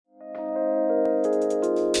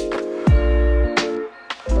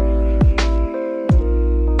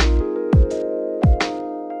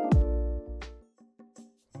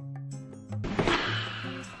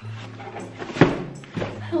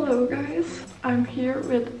I'm here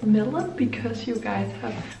with Melon because you guys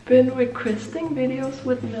have been requesting videos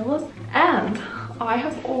with Melon, and I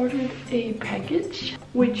have ordered a package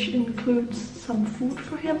which includes some food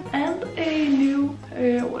for him and a new,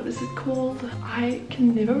 what is it called? I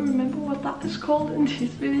can never remember what that is called in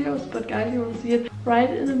these videos, but guys, you will see it right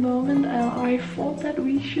in a moment, and I thought that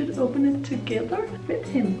we should open it together with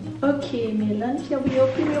him. Okay, Melon, shall we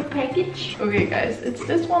open your package? Okay guys, it's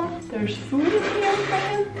this one. There's food in here for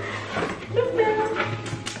him. Look, Melon.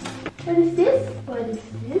 What is this? What is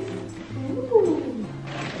this? Ooh.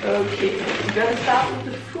 Okay, we're gonna start with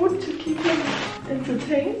the food to keep him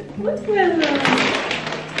entertained. Look, Melon.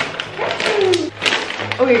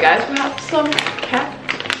 Okay guys, we have some cat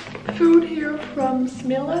food here from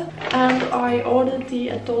Smilla, and I ordered the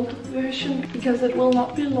adult version because it will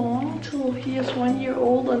not be long till he is 1 year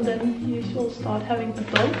old, and then he will start having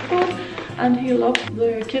adult food, and he loved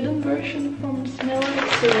the kitten version from Smilla,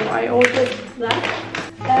 so I ordered that,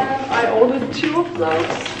 and I ordered 2 of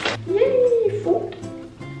those. Yay, food!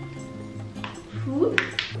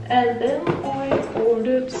 And then I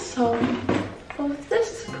ordered some of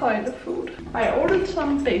this kind of food. I ordered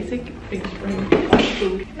some basic things for him, like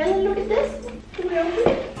food. Melon, look at this. Can we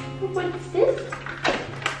open it? What's this?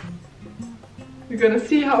 We're gonna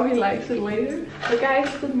see how he likes it later. But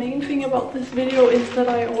guys, the main thing about this video is that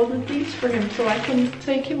I ordered these for him so I can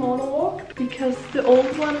take him on a walk, because the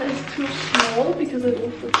old one is too small because it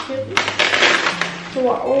was for kittens. So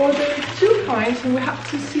I ordered 2 kinds, and we have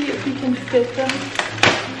to see if we can fit them.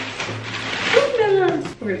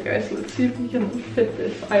 Okay guys, let's see if we can fit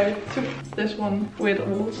this. I took this one with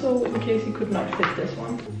also in case he could not fit this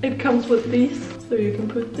one. It comes with these, so you can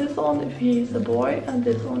put this on if he's a boy and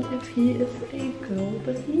this on if he is a girl.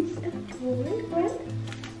 But he's a boy, right?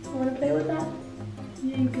 You wanna play with that?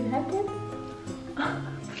 Yeah, you can have that.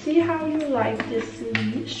 See how you like this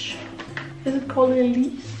leash. Is it called a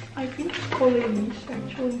leash? I think it's called a leash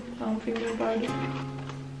actually. Now I'm thinking about it.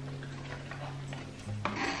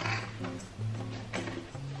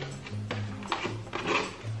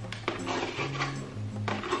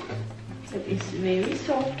 It's very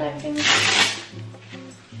soft, I think.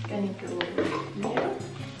 Gonna go over here.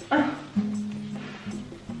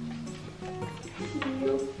 See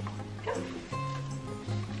you.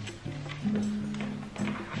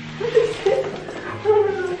 What is this? Oh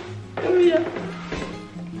no, come here.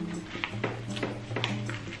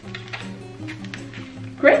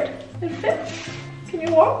 Great, it fits. Can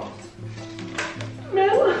you walk?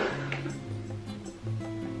 Melon.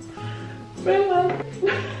 Melon.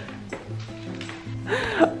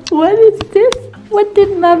 What is this? What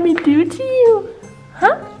did mommy do to you?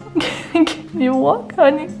 Huh? Can you walk,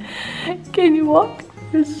 honey? Can you walk?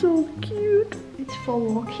 You're so cute. It's for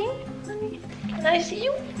walking, honey. Can I see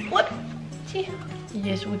you? What? See?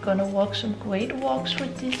 Yes, we're gonna walk some great walks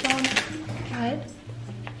with this on. Right?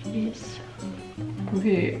 Yes.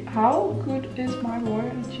 Okay, how good is my boy?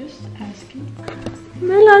 I'm just asking.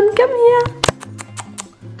 Melon, come here.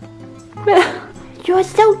 You're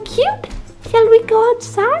so cute. Shall we go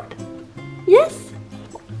outside? Yes?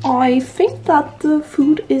 I think that the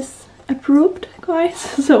food is approved, guys.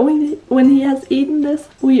 So when he has eaten this,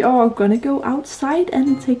 we are gonna go outside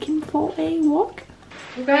and take him for a walk.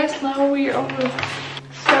 So guys, now we are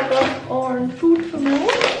stocked up on food for Melon.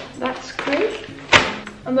 That's great.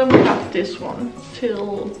 And then we have this one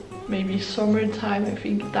till maybe summertime. I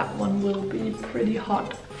think that one will be pretty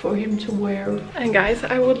hot for him to wear. And guys,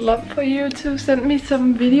 I would love for you to send me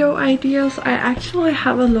some video ideas. I actually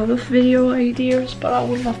have a lot of video ideas, but I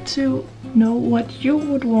would love to know what you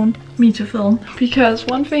would want me to film, because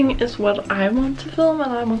one thing is what I want to film,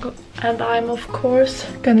 and I'm of course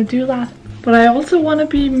gonna do that, but I also want to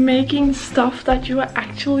be making stuff that you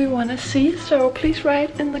actually want to see. So please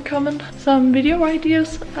write in the comment some video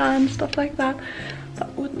ideas and stuff like that.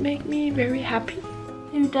 That would make me very happy.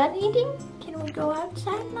 Are you done eating? Can we go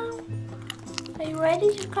outside now? Are you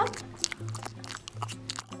ready to come?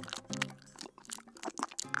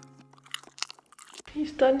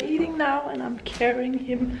 He's done eating now, and I'm carrying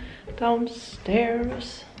him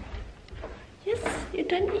downstairs. Yes, you're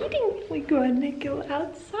done eating. We're gonna go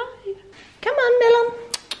outside. Come on, Melon.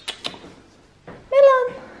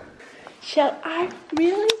 Melon. Shall I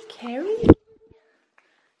really carry you?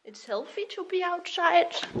 It's healthy to be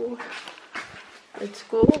outside. So let's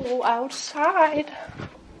go outside.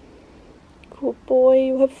 Good boy,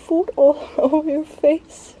 you have food all over your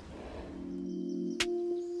face.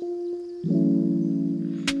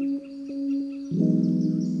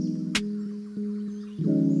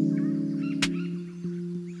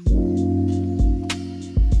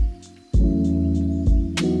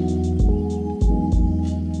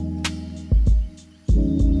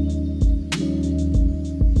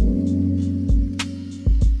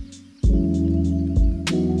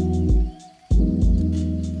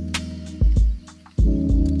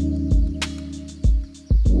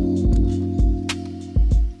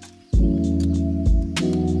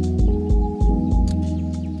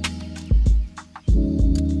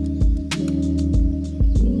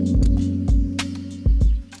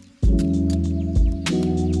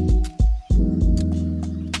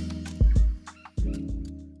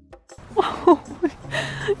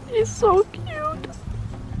 He's so cute.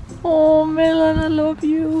 Oh, Melon, I love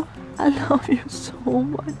you. I love you so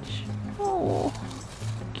much. Oh,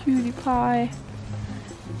 cutie pie.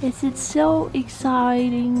 Is it so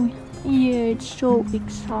exciting? Yeah, it's so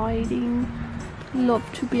exciting. Love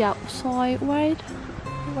to be outside, right?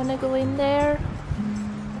 You wanna go in there?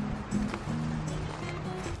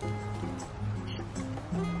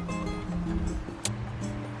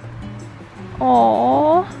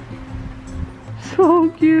 Aww, so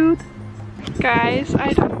cute. Guys,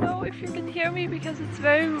 I don't know if you can hear me because it's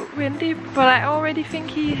very windy, but I already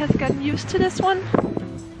think he has gotten used to this one.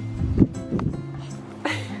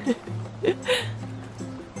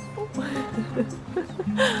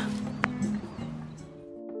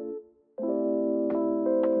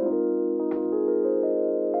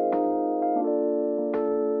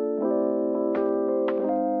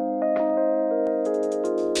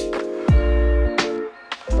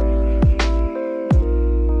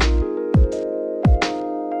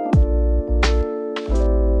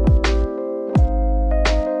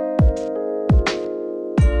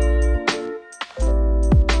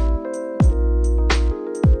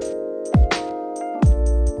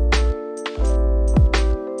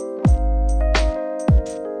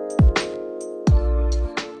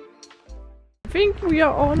 I think we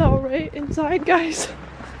are on our way inside, guys.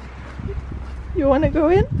 You wanna go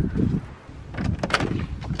in?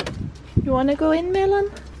 You wanna go in, Melon?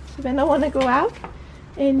 Then I wanna go out,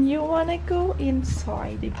 and you wanna go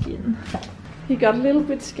inside again. He got a little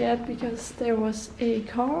bit scared because there was a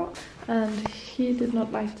car, and he did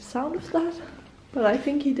not like the sound of that. But I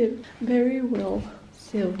think he did very well.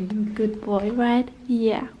 So you good boy, right?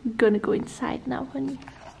 Yeah, we're gonna go inside now, honey.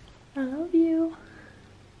 I love you.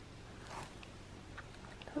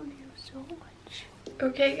 Love you so much.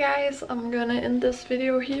 Okay guys, I'm gonna end this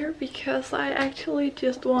video here because I actually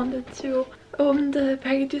just wanted to open the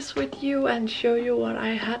packages with you and show you what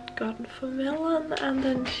I had gotten for Melon, and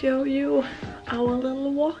then show you our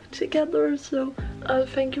little walk together. So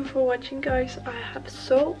thank you for watching, guys. I have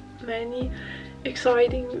so many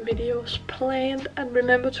exciting videos planned, and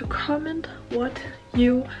remember to comment what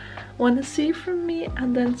you want to see from me,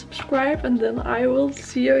 and then subscribe, and then I will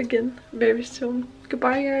see you again very soon.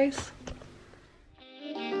 Goodbye, guys.